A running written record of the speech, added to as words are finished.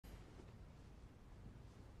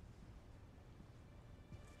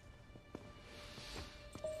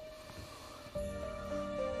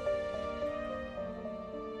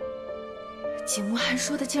景慕寒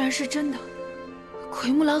说的竟然是真的，奎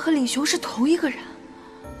木狼和李雄是同一个人，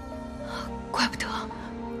怪不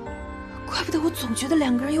得我总觉得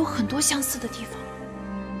两个人有很多相似的地方。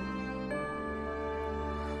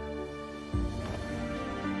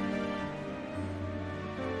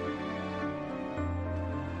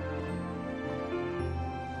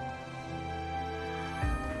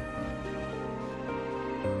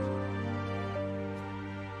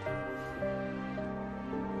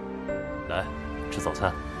来，吃早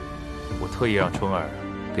餐。我特意让春儿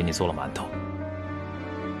给你做了馒头。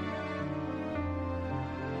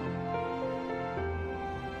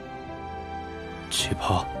奇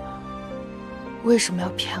葩，为什么要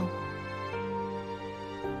骗我？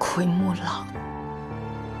奎木狼，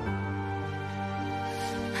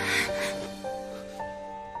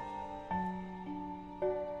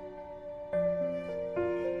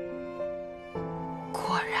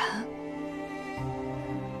果然，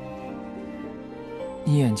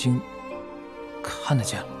你眼睛看得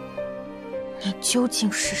见了。你究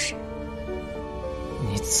竟是谁？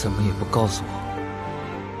你怎么也不告诉我？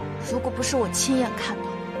如果不是我亲眼看到，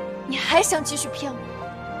你还想继续骗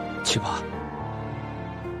我？奇葩，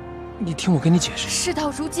你听我跟你解释。事到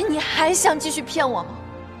如今，你还想继续骗我吗？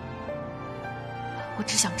我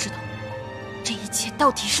只想知道，这一切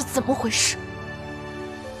到底是怎么回事。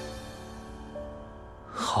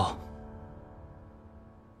好，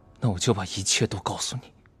那我就把一切都告诉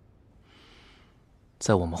你。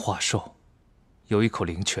在我们华兽，有一口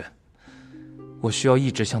灵泉，我需要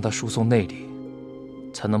一直向它输送内力，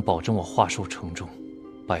才能保证我华兽城中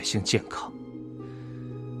百姓健康。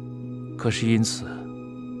可是因此，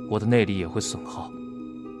我的内力也会损耗。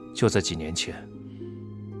就在几年前，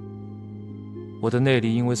我的内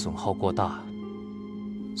力因为损耗过大，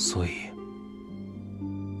所以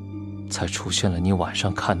才出现了你晚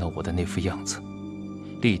上看到我的那副样子。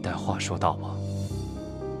历代华兽大王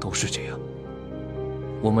都是这样，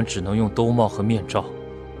我们只能用兜帽和面罩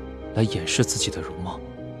来掩饰自己的容貌，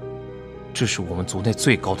这是我们族内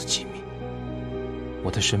最高的机密。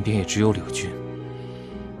我的身边也只有柳君，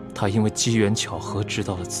他因为机缘巧合知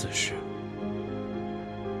道了此事。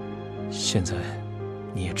现在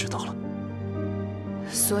你也知道了。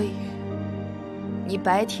所以，你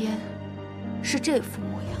白天是这副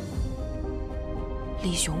模样，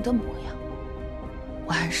李雄的模样，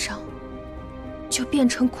晚上就变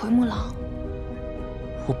成奎木狼。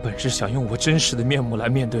我本是想用我真实的面目来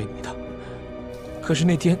面对你的，可是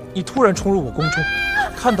那天你突然冲入我宫中，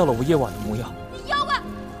看到了我夜晚的模样。你妖怪！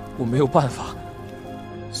我没有办法，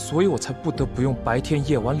所以我才不得不用白天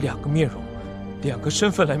夜晚两个面容、两个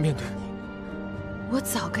身份来面对你。我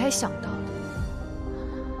早该想到的，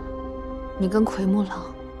你跟奎木狼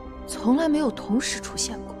从来没有同时出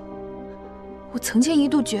现过。我曾经一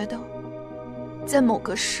度觉得，在某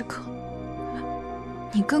个时刻，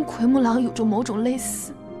你跟奎木狼有着某种类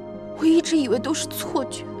似，我一直以为都是错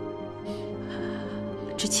觉。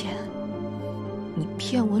之前你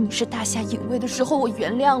骗我你是大夏隐卫的时候，我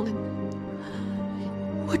原谅了你。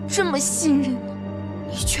我这么信任你，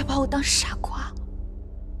你却把我当傻瓜。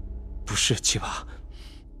不是，七八，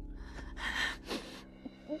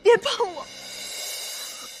别碰我！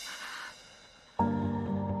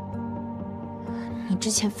你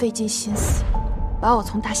之前费尽心思把我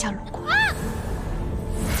从大夏掳过来，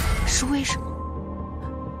是为什么？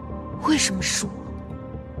为什么是我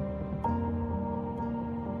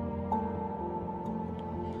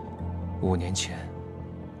？5年前，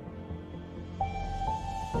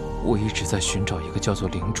我一直在寻找一个叫做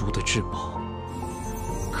灵珠的至宝。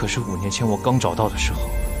可是5年前我刚找到的时候，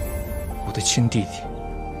我的亲弟弟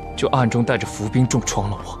就暗中带着伏兵重创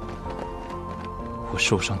了我。我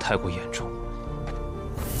受伤太过严重，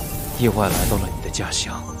意外来到了你的家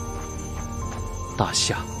乡大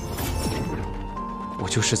夏。我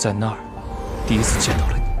就是在那儿第一次见到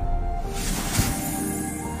了你。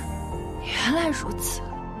原来如此，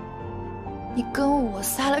你跟我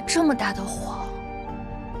撒了这么大的谎，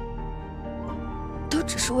都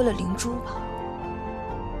只是为了灵珠吧？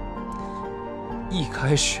一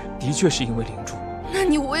开始的确是因为灵珠。那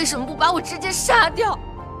你为什么不把我直接杀掉，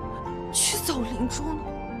取走灵珠呢？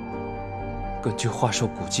根据华兽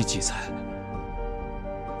古迹记载，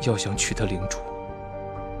要想取得灵珠，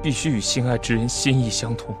必须与心爱之人心意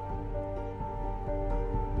相通，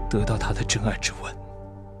得到他的真爱之吻。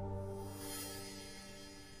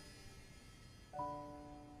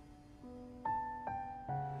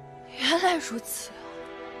原来如此。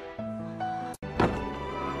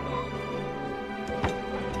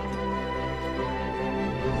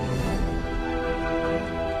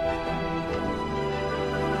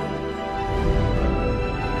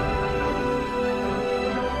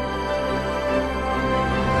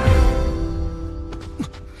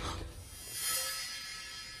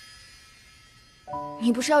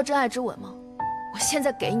你不是要真爱之吻吗？我现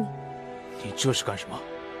在给你。你这是干什么？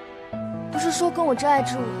不是说跟我真爱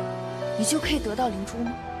之吻，你就可以得到灵珠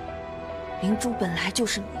吗？灵珠本来就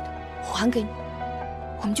是你的，还给你，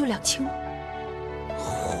我们就两清了。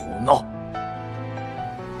胡闹！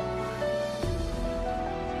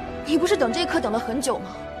你不是等这一刻等了很久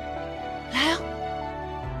吗？来啊，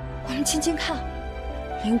我们亲亲看，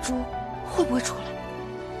灵珠会不会出来？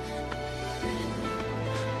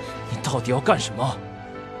你到底要干什么？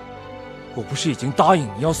我不是已经答应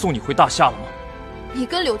你要送你回大夏了吗？你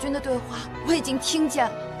跟柳君的对话我已经听见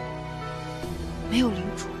了，没有灵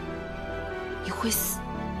珠，你会死，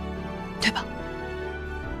对吧？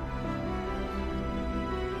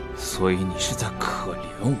所以你是在可怜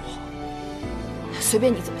我？随便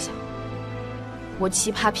你怎么想，我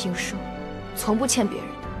奇葩平生，从不欠别人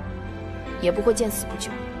的，也不会见死不救，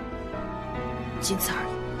仅此而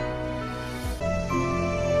已。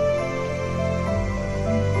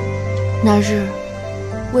那日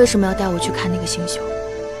为什么要带我去看那个星宿？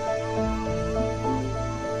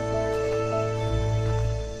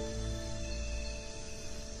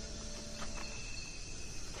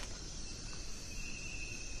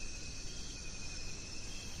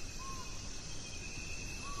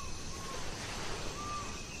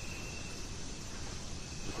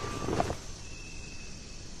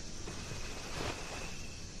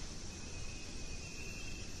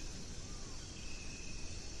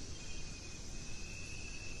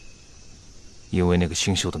因为那个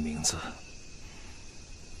星宿的名字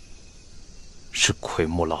是奎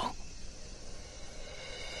木狼。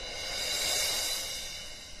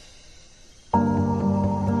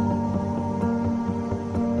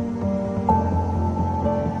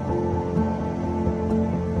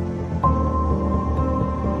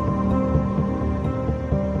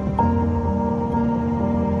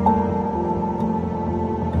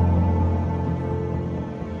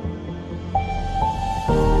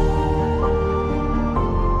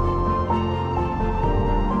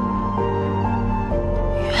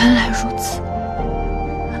原来如此，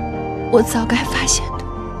我早该发现的，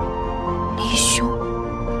离兄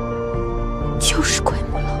就是奎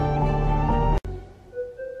木狼。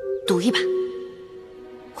赌一把，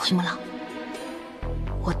奎木狼，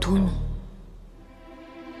我赌你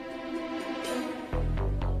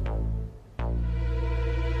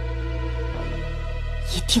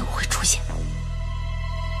一定会出现。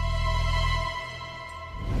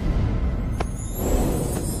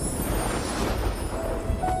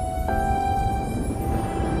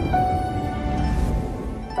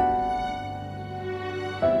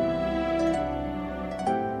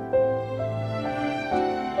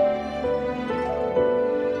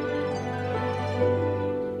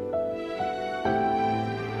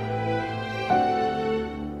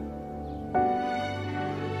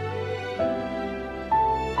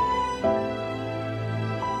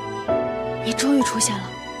你终于出现了，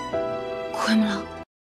奎木狼。